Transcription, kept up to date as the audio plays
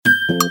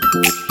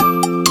It's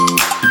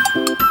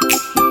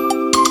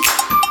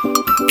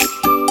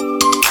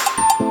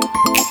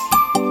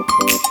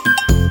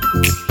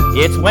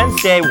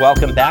Wednesday.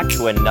 Welcome back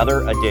to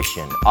another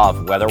edition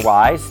of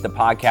WeatherWise, the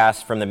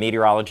podcast from the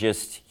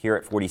meteorologist here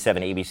at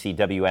 47 ABC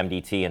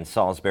WMDT in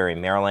Salisbury,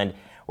 Maryland.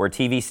 We're a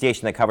TV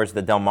station that covers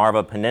the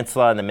Delmarva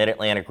Peninsula and the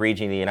Mid-Atlantic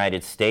region of the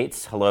United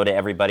States. Hello to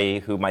everybody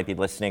who might be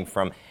listening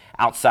from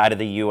outside of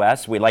the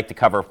U.S. We like to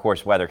cover, of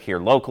course, weather here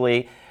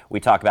locally. We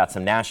talk about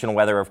some national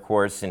weather, of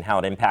course, and how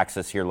it impacts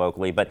us here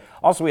locally. But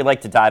also we like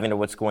to dive into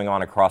what's going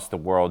on across the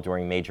world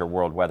during major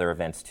world weather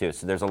events, too.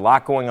 So there's a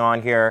lot going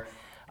on here.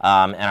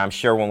 And I'm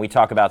sure when we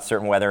talk about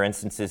certain weather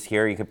instances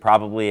here, you could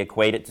probably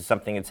equate it to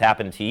something that's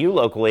happened to you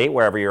locally,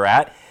 wherever you're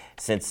at,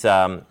 since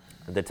the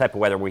type of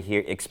weather we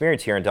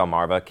experience here in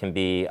Delmarva can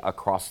be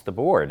across the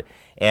board.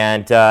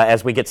 And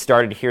as we get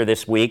started here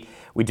this week,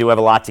 we do have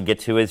a lot to get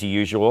to as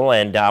usual,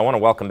 and I want to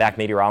welcome back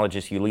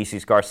meteorologist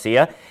Ulysses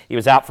Garcia. He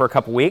was out for a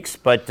couple weeks,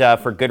 but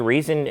for good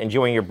reason,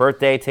 enjoying your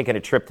birthday, taking a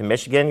trip to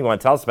Michigan. You want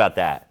to tell us about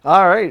that?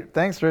 All right.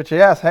 Thanks, Rich.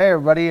 Yes. Hey,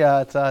 everybody.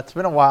 It's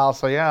been a while,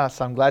 so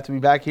I'm glad to be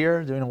back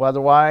here doing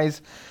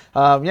WeatherWise.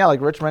 Like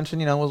Rich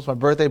mentioned, it was my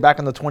birthday back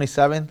on the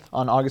 27th,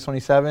 on August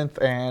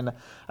 27th, and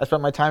I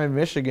spent my time in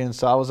Michigan.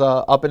 So I was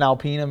up in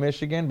Alpena,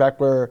 Michigan, back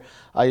where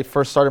I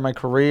first started my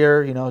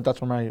career. That's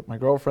where my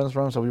girlfriend's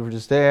from, so we were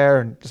just there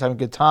and just having a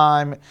good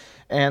time.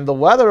 And the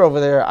weather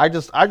over there, I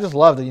just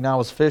loved it. I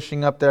was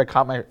fishing up there, I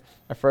caught my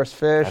first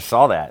fish. I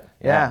saw that.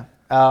 Yeah.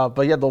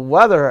 The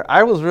weather,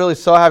 I was really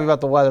so happy about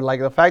the weather.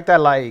 Like the fact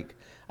that I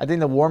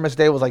think the warmest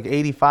day was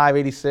 85,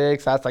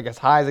 86. That's as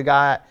high as it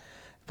got.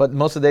 But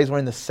most of the days were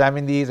in the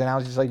 70s, and I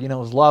was just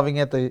was loving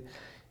it. The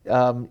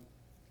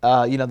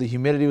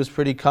humidity was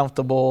pretty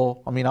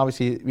comfortable. I mean,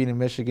 obviously being in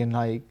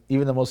Michigan,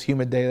 even the most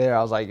humid day there,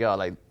 I was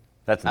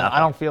that's nothing. I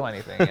don't feel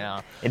anything,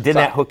 And didn't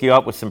that hook you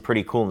up with some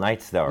pretty cool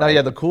nights, though? No, right?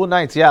 yeah, the cool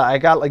nights. Yeah, I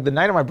got the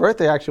night of my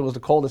birthday actually was the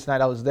coldest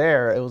night I was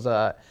there. It was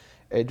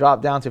it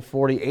dropped down to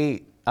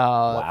 48.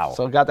 Wow.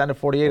 So it got down to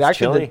 48. That's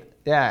actually,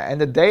 chilly. And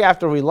the day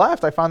after we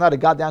left, I found out it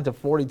got down to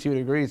 42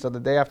 degrees. So the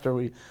day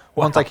after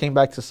once I came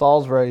back to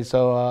Salisbury.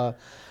 So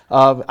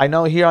I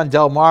know here on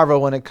Delmarva,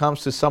 when it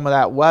comes to some of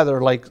that weather,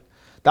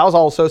 that was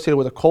all associated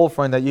with a cold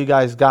front that you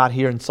guys got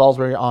here in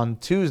Salisbury on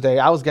Tuesday.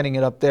 I was getting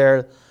it up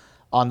there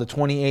on the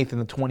 28th and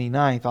the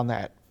 29th on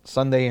that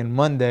Sunday and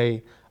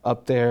Monday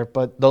up there.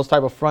 But those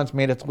type of fronts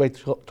made its way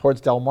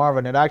towards Delmarva,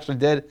 and it actually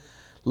did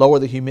lower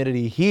the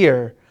humidity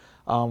here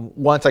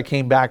once I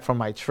came back from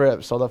my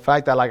trip. So the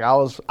fact that I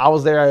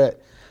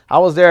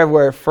was there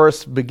where it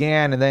first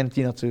began, and then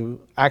to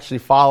actually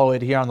follow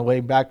it here on the way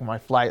back on my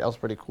flight, that was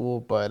pretty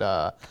cool.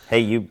 But hey,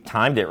 you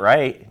timed it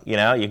right.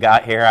 You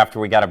got here after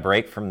we got a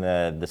break from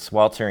the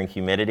sweltering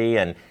humidity,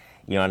 and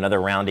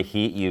another round of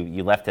heat.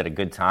 You left at a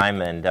good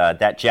time, and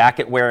that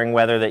jacket wearing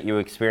weather that you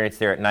experienced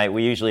there at night,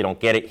 we usually don't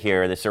get it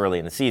here this early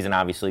in the season.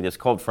 Obviously, this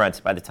cold fronts,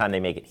 by the time they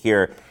make it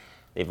here,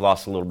 they've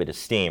lost a little bit of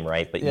steam,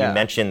 right? But you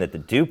mentioned that the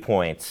dew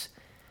points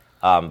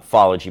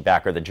followed you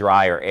back, or the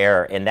drier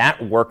air, and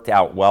that worked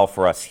out well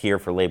for us here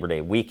for Labor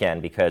Day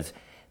weekend, because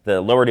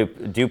the lower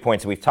dew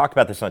points, we've talked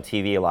about this on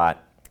TV a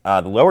lot,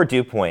 the lower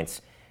dew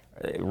points,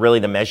 really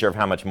the measure of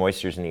how much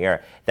moisture is in the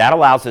air, that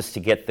allows us to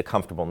get the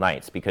comfortable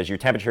nights, because your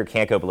temperature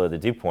can't go below the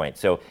dew point.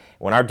 So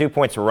when our dew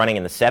points were running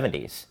in the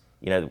 70s,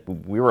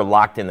 we were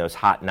locked in those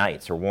hot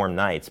nights or warm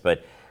nights.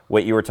 But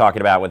what you were talking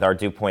about with our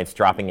dew points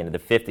dropping into the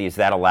 50s,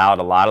 that allowed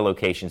a lot of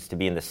locations to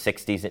be in the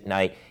 60s at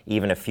night,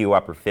 even a few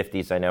upper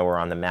 50s. I know we're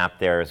on the map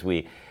there as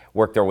we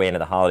worked our way into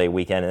the holiday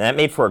weekend, and that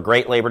made for a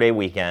great Labor Day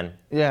weekend.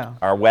 Yeah.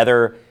 Our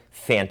weather,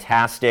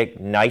 fantastic,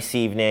 nice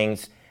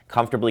evenings,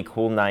 comfortably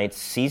cool nights,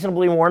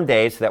 seasonably warm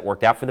days that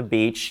worked out for the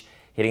beach,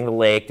 hitting the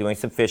lake, doing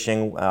some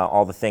fishing,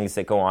 all the things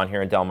that go on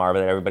here in Delmarva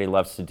that everybody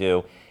loves to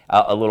do,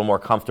 a little more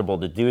comfortable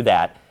to do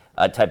that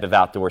type of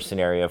outdoor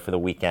scenario for the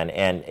weekend.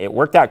 And it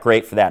worked out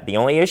great for that. The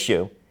only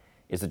issue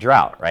is the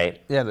drought,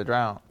 right? Yeah, the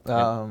drought.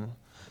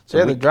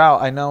 The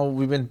drought. I know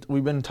we've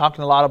been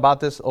talking a lot about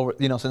this over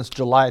since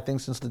July. I think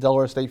since the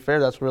Delaware State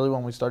Fair, that's really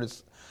when we started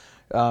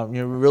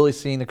really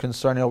seeing the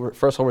concern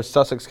over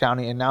Sussex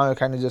County, and now it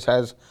kind of just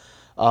has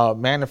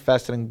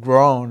manifested and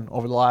grown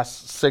over the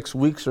last 6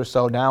 weeks or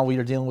so. Now we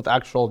are dealing with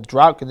actual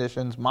drought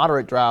conditions,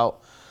 moderate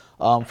drought,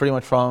 pretty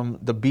much from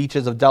the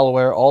beaches of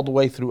Delaware all the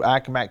way through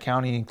Accomack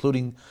County,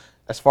 including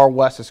as far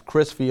west as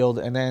Crisfield,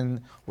 and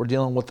then we're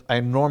dealing with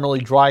abnormally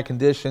dry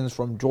conditions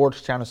from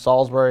Georgetown to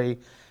Salisbury,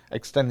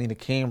 extending to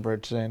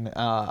Cambridge. And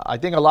I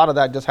think a lot of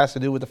that just has to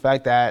do with the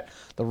fact that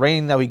the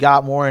rain that we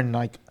got more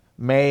in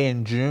May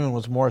and June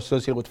was more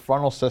associated with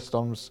frontal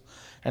systems,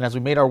 and as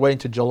we made our way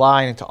into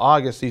July and into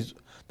August,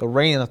 the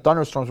rain and the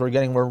thunderstorms we're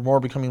getting were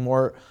becoming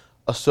more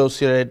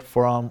associated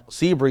from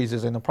sea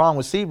breezes. And the problem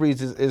with sea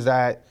breezes is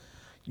that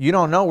you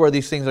don't know where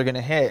these things are going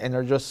to hit, and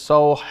they're just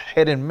so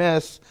hit and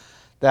miss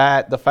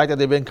that the fact that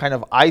they've been kind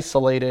of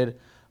isolated,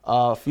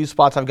 a few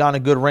spots have gotten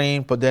a good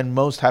rain, but then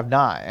most have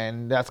not,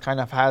 and that's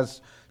kind of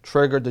has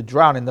triggered the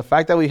drought. And the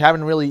fact that we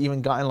haven't really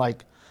even gotten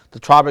the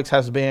tropics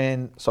has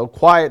been so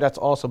quiet, that's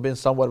also been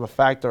somewhat of a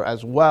factor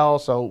as well.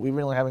 So we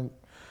really haven't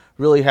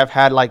really have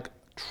had like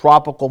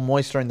tropical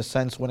moisture in the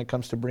sense when it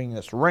comes to bringing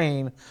us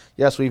rain.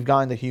 Yes, we've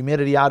gotten the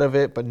humidity out of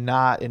it, but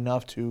not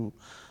enough to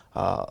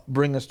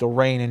bring us the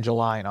rain in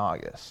July and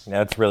August.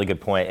 That's a really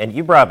good point. And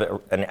you brought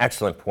up an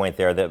excellent point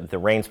there. The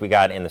rains we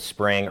got in the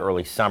spring,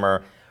 early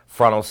summer,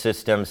 frontal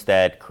systems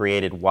that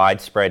created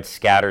widespread,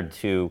 scattered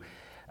to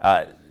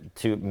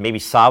maybe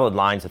solid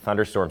lines of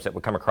thunderstorms that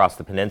would come across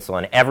the peninsula.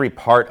 And every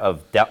part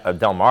of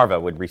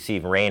Delmarva would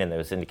receive rain in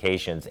those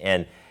indications.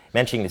 And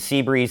mentioning the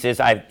sea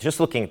breezes, I'm just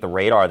looking at the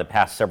radar the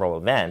past several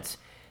events,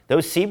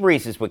 those sea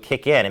breezes would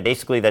kick in. And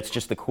basically that's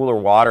just the cooler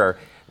water,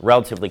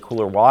 relatively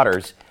cooler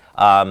waters,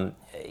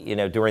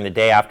 during the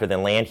day after the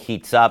land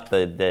heats up,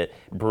 the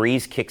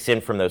breeze kicks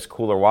in from those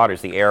cooler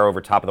waters. The air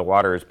over top of the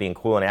water is being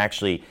cool and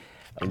actually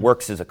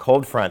works as a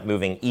cold front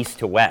moving east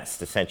to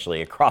west,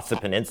 essentially, across the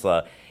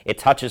peninsula. It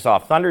touches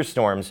off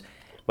thunderstorms,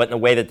 but in a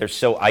way that they're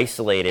so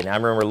isolated. And I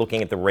remember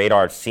looking at the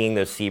radar, seeing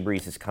those sea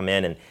breezes come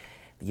in, and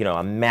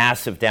a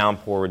massive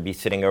downpour would be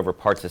sitting over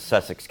parts of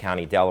Sussex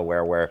County,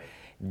 Delaware, where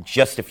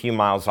just a few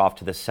miles off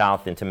to the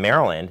south into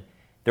Maryland,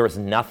 there was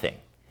nothing.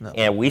 No.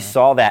 And we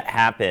saw that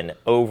happen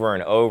over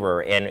and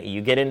over. And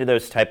you get into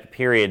those type of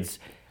periods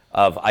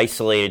of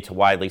isolated to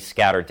widely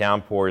scattered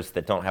downpours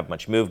that don't have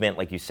much movement.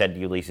 Like you said,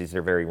 Ulysses,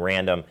 they're very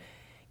random.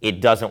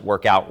 It doesn't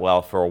work out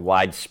well for a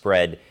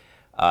widespread,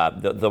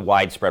 the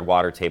widespread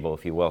water table,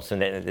 if you will. So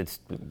it's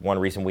one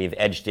reason we've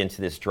edged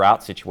into this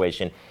drought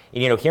situation.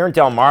 And, here in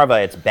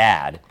Delmarva, it's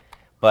bad.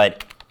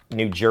 But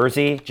New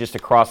Jersey, just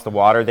across the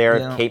water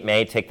there, Cape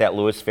May, take that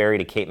Lewis Ferry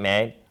to Cape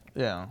May.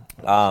 Yeah.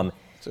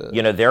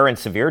 They're in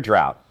severe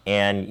drought.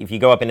 And if you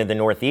go up into the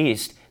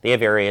Northeast, they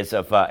have areas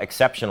of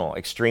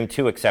extreme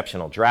to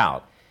exceptional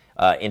drought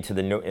into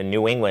the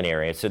New England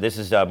area. So this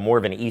is more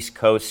of an East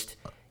Coast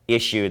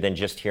issue than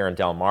just here in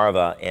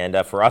Delmarva. And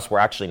for us, we're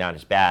actually not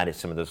as bad as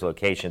some of those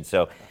locations.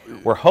 So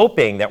we're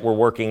hoping that we're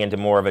working into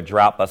more of a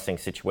drought-busting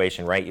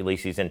situation, right,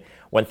 Ulysses? And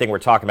one thing we're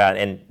talking about,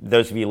 and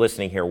those of you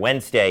listening here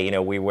Wednesday,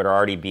 we would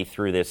already be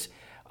through this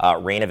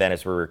rain event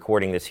as we're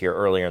recording this here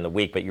earlier in the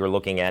week, but you're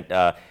looking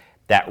at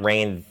that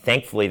rain,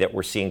 thankfully, that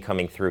we're seeing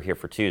coming through here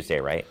for Tuesday,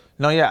 right?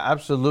 No, yeah,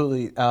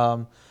 absolutely.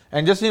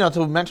 And just,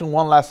 to mention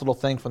one last little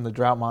thing from the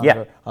Drought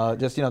Monitor, they,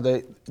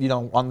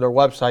 on their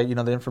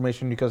website, the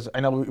information, because I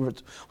know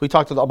we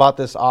talked about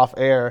this off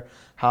air,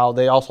 how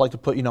they also like to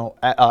put,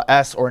 a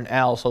S or an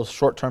L, so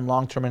short-term,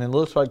 long-term, and it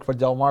looks like for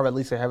Delmarva, at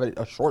least they have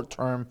a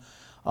short-term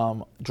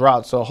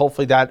drought. So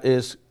hopefully that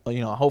is,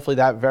 hopefully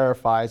that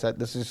verifies that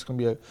this is just going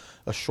to be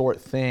a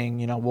short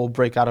thing. We'll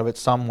break out of it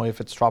some way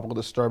if it's tropical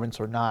disturbance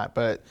or not.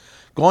 But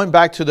going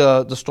back to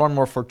the storm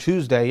more for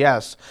Tuesday,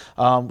 yes.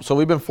 So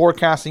we've been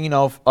forecasting,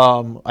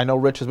 I know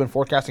Rich has been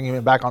forecasting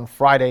even back on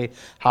Friday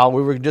how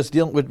we were just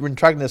we've been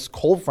tracking this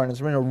cold front. It's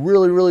been a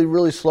really, really,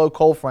 really slow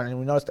cold front. And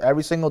we noticed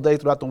every single day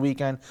throughout the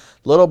weekend,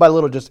 little by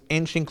little, just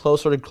inching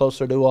closer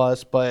to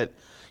us. But,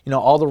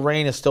 all the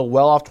rain is still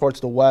well off towards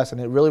the west. And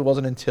it really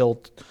wasn't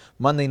until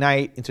Monday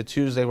night into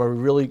Tuesday where we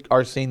really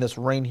are seeing this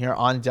rain here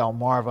on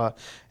Delmarva.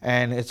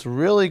 And it's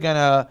really going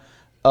to...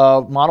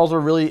 models are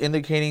really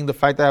indicating the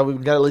fact that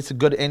we've got at least a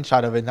good inch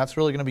out of it. And that's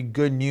really going to be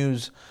good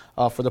news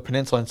for the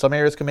peninsula. And some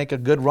areas can make a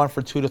good run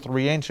for 2 to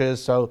 3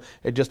 inches. So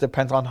it just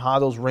depends on how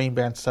those rain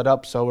bands set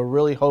up. So we're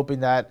really hoping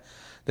that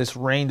this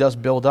rain does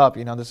build up.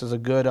 This is a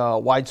good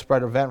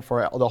widespread event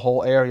for the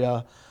whole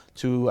area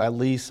to at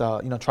least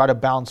try to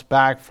bounce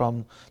back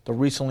from the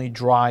recently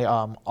dry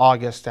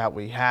August that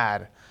we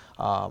had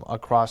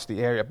across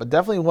the area. But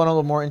definitely one of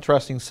the more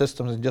interesting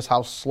systems and just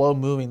how slow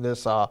moving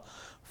this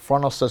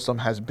frontal system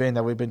has been,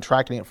 that we've been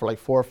tracking it for like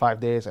 4 or 5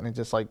 days, and it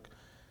just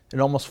it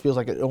almost feels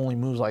like it only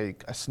moves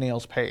like a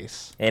snail's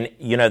pace. And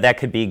that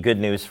could be good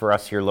news for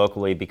us here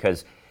locally,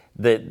 because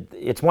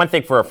it's one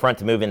thing for a front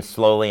to move in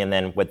slowly and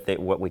then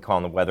what we call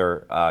in the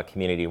weather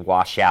community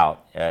wash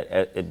out.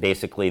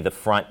 Basically the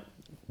front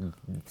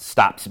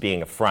stops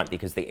being a front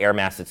because the air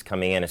mass that's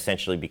coming in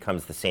essentially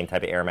becomes the same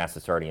type of air mass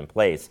that's already in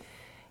place.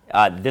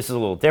 This is a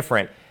little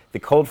different. The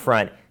cold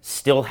front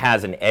still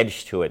has an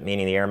edge to it,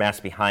 meaning the air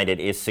mass behind it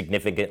is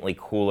significantly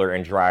cooler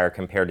and drier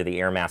compared to the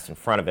air mass in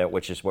front of it,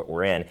 which is what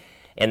we're in.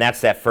 And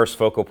that's that first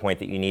focal point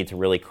that you need to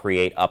really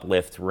create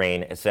uplift,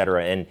 rain,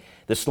 etc. And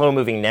the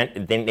slow-moving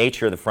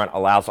nature of the front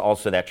allows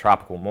also that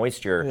tropical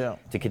moisture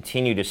to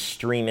continue to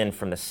stream in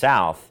from the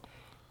south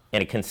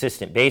in a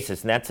consistent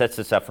basis. And that sets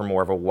us up for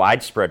more of a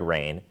widespread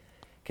rain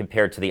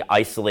compared to the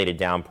isolated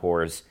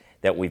downpours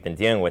that we've been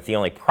dealing with. The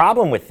only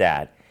problem with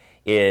that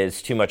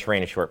is too much rain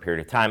in a short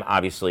period of time,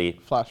 obviously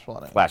flash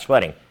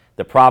flooding.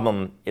 The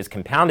problem is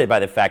compounded by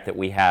the fact that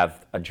we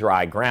have a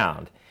dry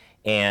ground,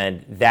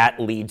 and that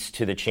leads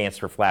to the chance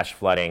for flash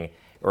flooding,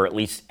 or at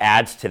least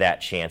adds to that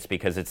chance,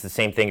 because it's the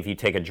same thing if you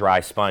take a dry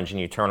sponge and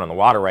you turn on the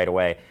water right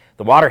away.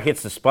 The water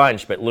hits the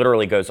sponge but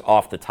literally goes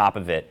off the top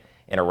of it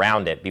and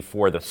around it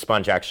before the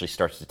sponge actually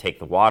starts to take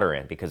the water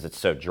in because it's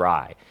so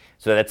dry.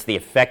 So that's the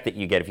effect that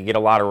you get. If you get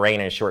a lot of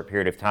rain in a short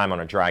period of time on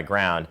a dry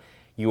ground,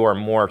 you are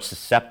more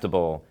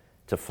susceptible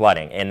to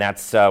flooding. And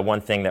that's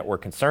one thing that we're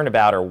concerned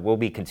about, or will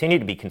continue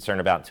to be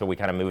concerned about until we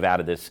kind of move out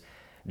of this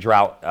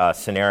drought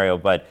scenario.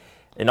 But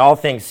in all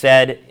things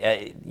said,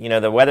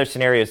 the weather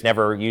scenario is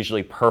never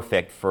usually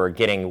perfect for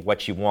getting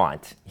what you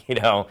want,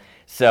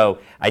 So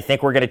I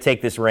think we're going to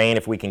take this rain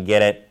if we can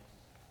get it.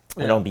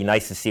 Yeah. It'll be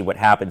nice to see what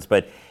happens.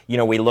 But,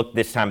 we look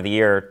this time of the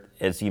year,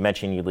 as you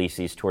mentioned,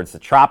 Ulysses, towards the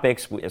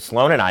tropics.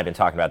 Sloan and I have been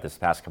talking about this the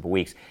past couple of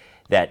weeks,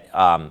 that,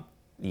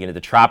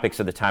 the tropics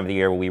are the time of the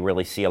year where we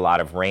really see a lot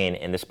of rain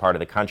in this part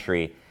of the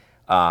country,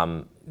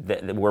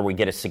 where we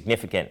get a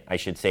significant, I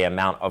should say,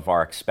 amount of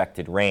our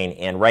expected rain.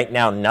 And right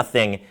now,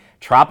 nothing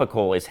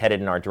tropical is headed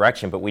in our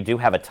direction, but we do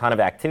have a ton of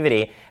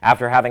activity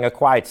after having a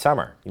quiet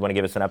summer. You want to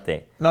give us an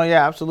update? No,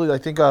 yeah, absolutely. I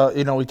think,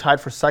 we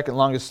tied for second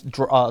longest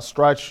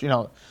stretch,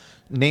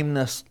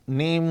 nameless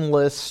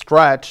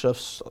stretch of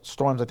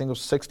storms. I think it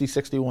was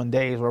 61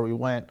 days where we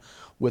went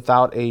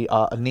without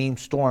a named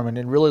storm. And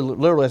then really,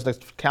 literally, as the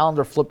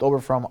calendar flipped over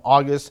from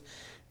August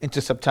into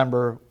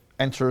September,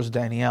 enters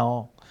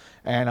Danielle.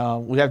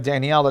 And we have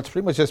Danielle that's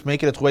pretty much just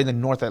making its way in the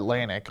North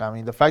Atlantic. I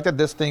mean, the fact that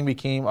this thing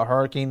became a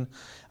hurricane,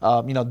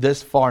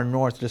 this far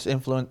north,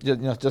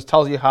 just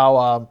tells you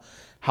how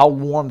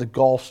warm the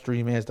Gulf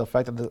Stream is. The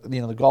fact that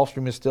the Gulf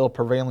Stream is still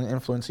prevailing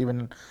influence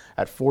even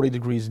at 40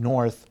 degrees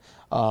north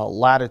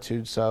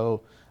latitude.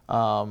 So,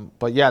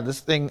 but yeah,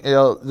 this thing,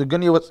 the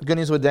good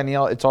news with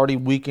Danielle, it's already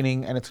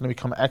weakening and it's going to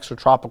become extra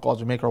tropical as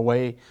we make our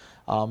way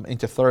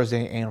into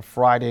Thursday and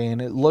Friday.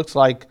 And it looks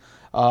like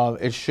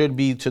it should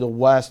be to the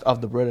west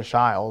of the British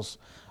Isles.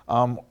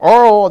 Earl,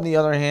 on the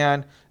other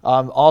hand,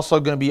 also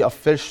going to be a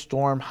fish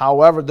storm.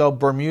 However, though,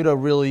 Bermuda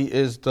really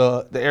is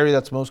the area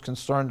that's most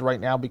concerned right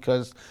now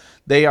because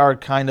they are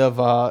kind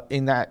of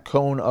in that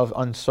cone of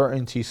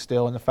uncertainty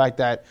still. And the fact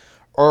that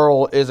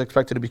Earl is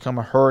expected to become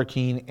a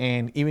hurricane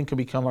and even could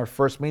become our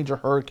first major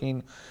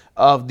hurricane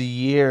of the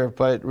year.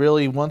 But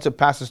really, once it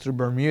passes through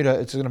Bermuda,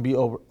 it's going to be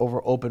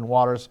over open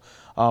waters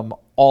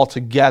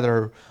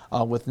altogether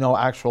with no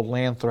actual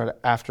land threat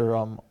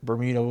after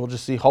Bermuda. We'll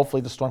just see.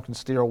 Hopefully the storm can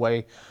steer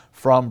away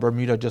from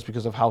Bermuda just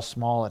because of how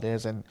small it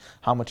is and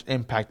how much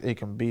impact it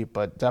can be.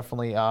 But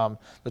definitely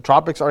the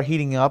tropics are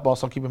heating up.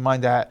 Also keep in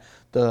mind that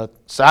the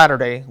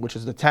Saturday, which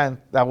is the 10th,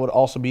 that would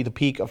also be the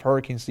peak of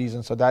hurricane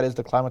season. So that is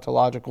the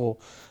climatological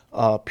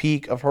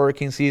peak of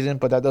hurricane season.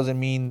 But that doesn't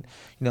mean,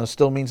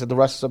 still means that the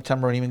rest of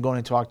September and even going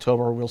into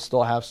October, we'll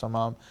still have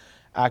some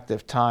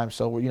active time.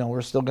 So,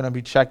 we're still going to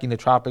be checking the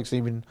tropics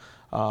even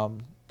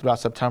throughout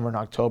September and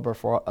October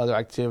for other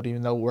activity,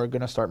 even though we're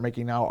going to start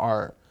making now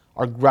our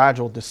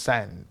gradual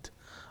descent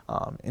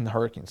in the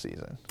hurricane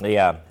season.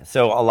 Yeah,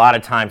 so a lot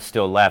of time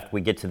still left.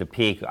 We get to the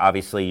peak.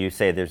 Obviously, you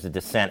say there's a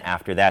descent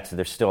after that, so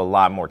there's still a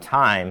lot more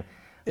time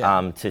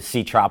to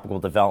see tropical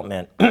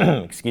development,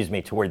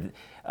 toward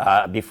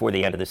before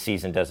the end of the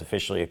season does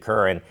officially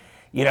occur. And,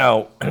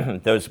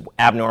 those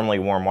abnormally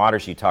warm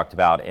waters you talked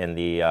about in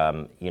the,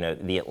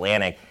 the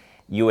Atlantic,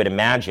 you would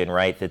imagine,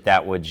 right,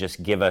 that would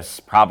just give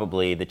us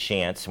probably the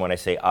chance, when I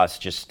say us,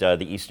 just the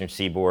eastern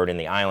seaboard and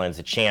the islands,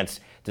 a chance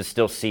to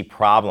still see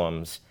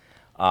problems,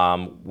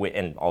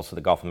 and also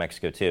the Gulf of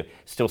Mexico too,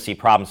 still see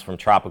problems from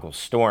tropical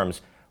storms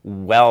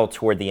well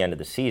toward the end of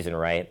the season,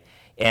 right?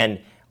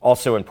 And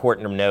also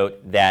important to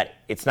note that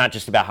it's not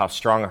just about how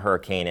strong a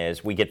hurricane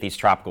is. We get these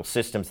tropical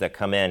systems that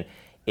come in.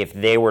 If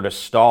they were to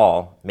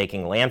stall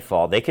making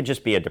landfall, they could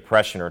just be a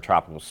depression or a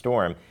tropical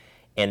storm.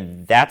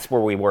 And that's where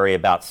we worry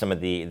about some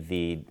of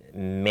the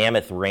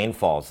mammoth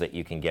rainfalls that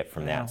you can get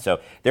from that.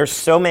 So there's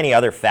so many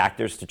other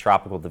factors to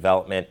tropical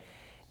development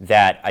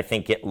that I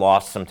think get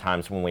lost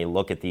sometimes when we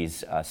look at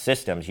these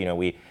systems.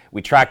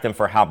 We track them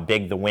for how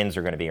big the winds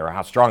are going to be or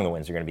how strong the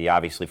winds are going to be,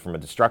 obviously from a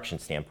destruction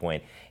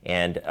standpoint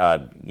and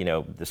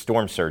the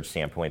storm surge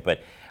standpoint.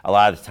 But a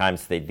lot of the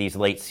times these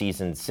late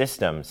season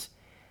systems,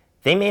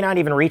 they may not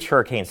even reach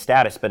hurricane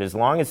status, but as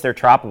long as they're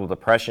tropical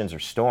depressions or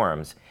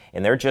storms,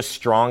 and they're just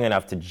strong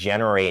enough to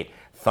generate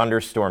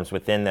thunderstorms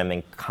within them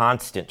and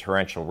constant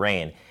torrential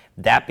rain,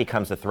 that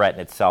becomes a threat in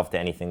itself to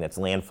anything that's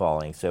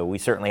landfalling. So we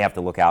certainly have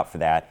to look out for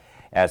that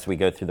as we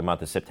go through the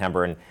month of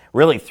September and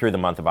really through the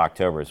month of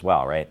October as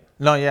well, right?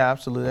 No, yeah,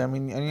 absolutely. I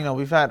mean, and,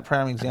 we've had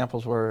prime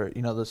examples where,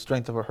 the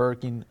strength of a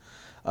hurricane,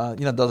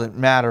 doesn't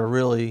matter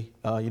really.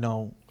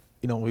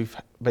 We've,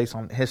 based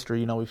on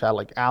history, we've had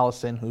like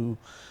Allison, who,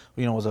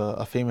 was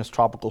a famous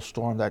tropical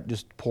storm that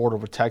just poured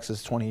over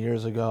Texas 20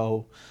 years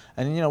ago.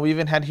 And, we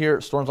even had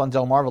here storms on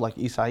Delmarva like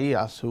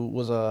Isaias, who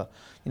was a,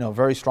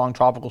 very strong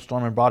tropical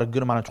storm and brought a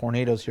good amount of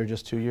tornadoes here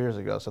just 2 years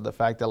ago. So the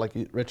fact that, like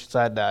Rich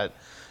said, that,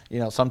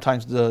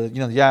 sometimes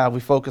we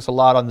focus a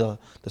lot on the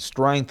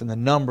strength and the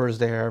numbers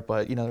there,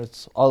 but,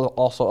 it's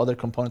also other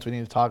components we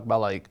need to talk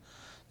about, like,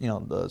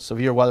 the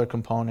severe weather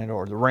component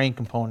or the rain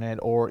component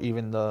or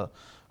even the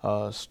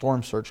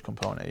storm surge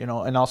component,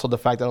 and also the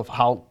fact of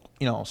how,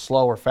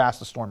 slow or fast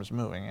the storm is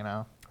moving,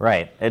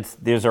 Right.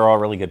 These are all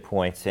really good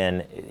points,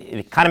 and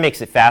it kind of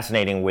makes it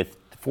fascinating with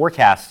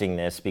forecasting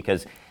this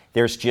because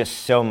there's just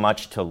so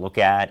much to look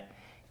at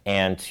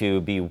and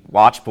to be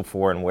watchful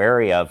for and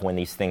wary of when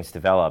these things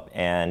develop.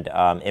 And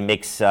it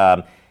makes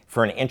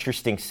for an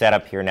interesting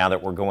setup here now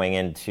that we're going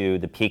into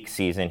the peak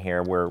season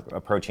here. We're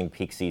approaching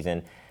peak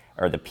season.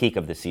 or the peak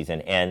of the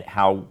season, and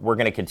how we're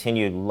going to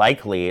continue,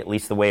 likely, at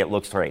least the way it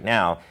looks right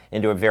now,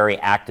 into a very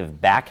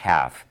active back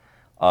half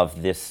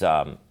of this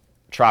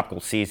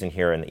tropical season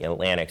here in the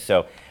Atlantic.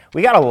 So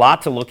we got a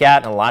lot to look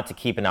at and a lot to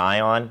keep an eye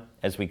on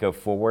as we go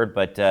forward.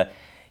 But,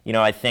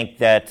 I think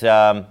that,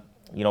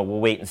 we'll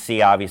wait and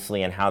see,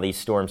 obviously, and how these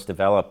storms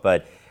develop.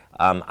 But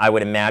I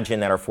would imagine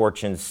that our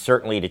fortunes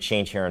certainly to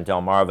change here in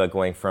Delmarva,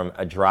 going from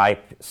a dry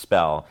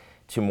spell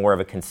to more of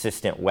a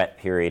consistent wet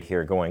period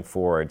here going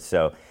forward.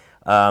 So,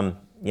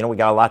 we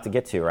got a lot to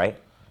get to, right?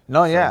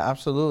 No, yeah,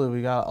 absolutely.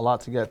 We got a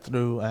lot to get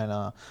through, and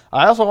I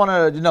also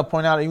want to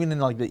point out, even in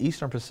like the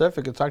Eastern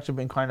Pacific, it's actually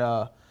been kind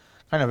of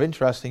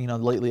interesting.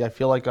 Lately, I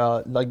feel like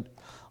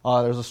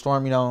there's a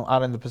storm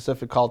out in the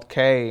Pacific called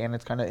Kay, and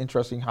it's kind of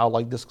interesting how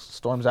like this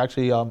storm's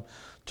actually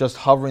just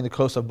hovering the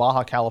coast of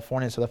Baja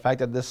California. So the fact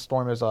that this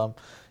storm is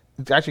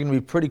it's actually going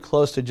to be pretty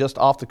close to just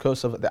off the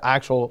coast of the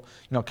actual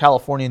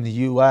California in the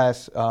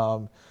U.S.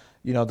 The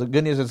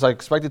good news is it's like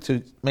expected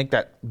to make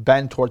that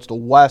bend towards the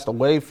west,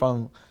 away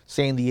from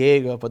San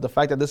Diego. But the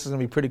fact that this is going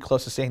to be pretty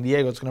close to San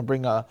Diego, it's going to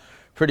bring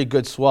pretty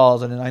good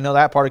swells. And I know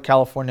that part of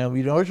California,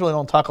 we usually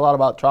don't talk a lot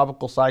about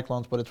tropical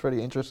cyclones, but it's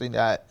pretty interesting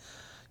that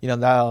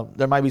now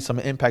there might be some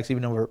impacts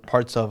even over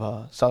parts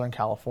of Southern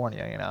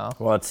California.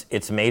 Well,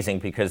 it's amazing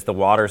because the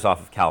waters off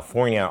of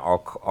California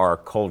are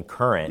cold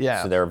current,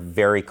 so they're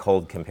very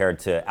cold compared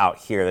to out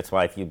here. That's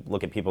why if you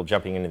look at people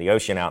jumping into the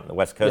ocean out in the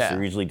West Coast,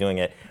 they're usually doing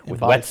it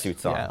with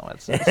wetsuits on. Yeah,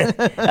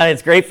 wetsuits. And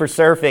it's great for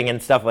surfing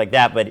and stuff like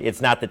that, but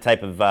it's not the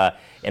type of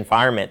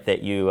environment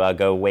that you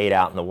go wade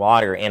out in the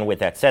water. And with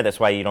that said, that's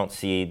why you don't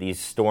see these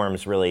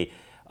storms really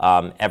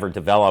ever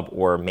develop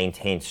or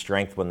maintain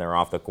strength when they're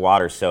off the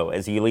water. So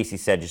as Ulysses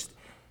said, just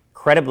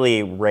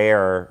incredibly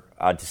rare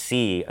to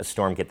see a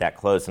storm get that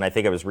close. And I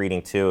think I was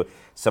reading too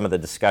some of the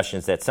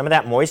discussions that some of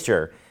that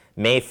moisture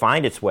may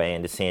find its way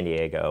into San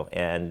Diego,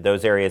 and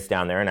those areas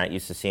down there are not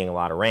used to seeing a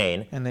lot of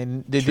rain. And they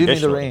do need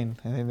the rain.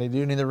 And they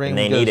do need the rain. And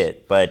they need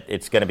it, but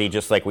it's going to be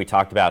just like we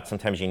talked about.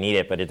 Sometimes you need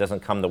it, but it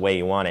doesn't come the way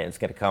you want it. It's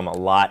going to come a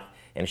lot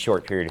in a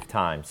short period of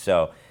time.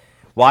 So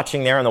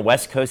watching there on the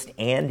West Coast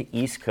and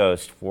East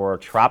Coast for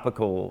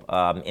tropical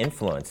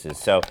influences.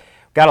 So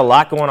got a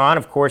lot going on.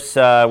 Of course,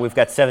 we've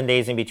got 7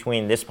 days in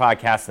between this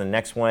podcast and the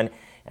next one,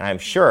 and I'm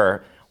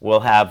sure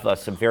we'll have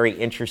some very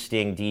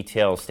interesting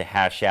details to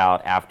hash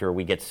out after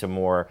we get some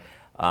more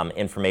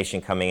information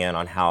coming in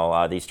on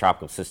how these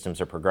tropical systems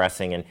are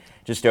progressing, and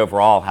just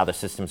overall how the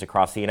systems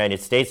across the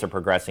United States are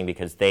progressing,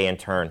 because they in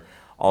turn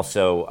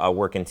also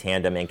work in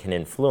tandem and can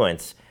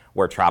influence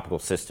where tropical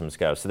systems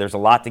go. So there's a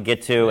lot to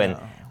get to, and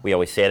we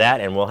always say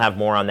that, and we'll have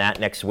more on that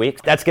next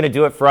week. That's going to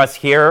do it for us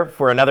here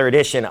for another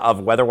edition of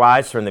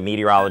Weatherwise from the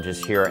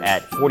meteorologists here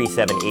at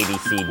 47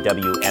 ABC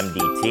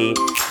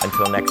WMDT.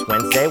 Until next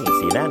Wednesday, we'll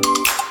see you then.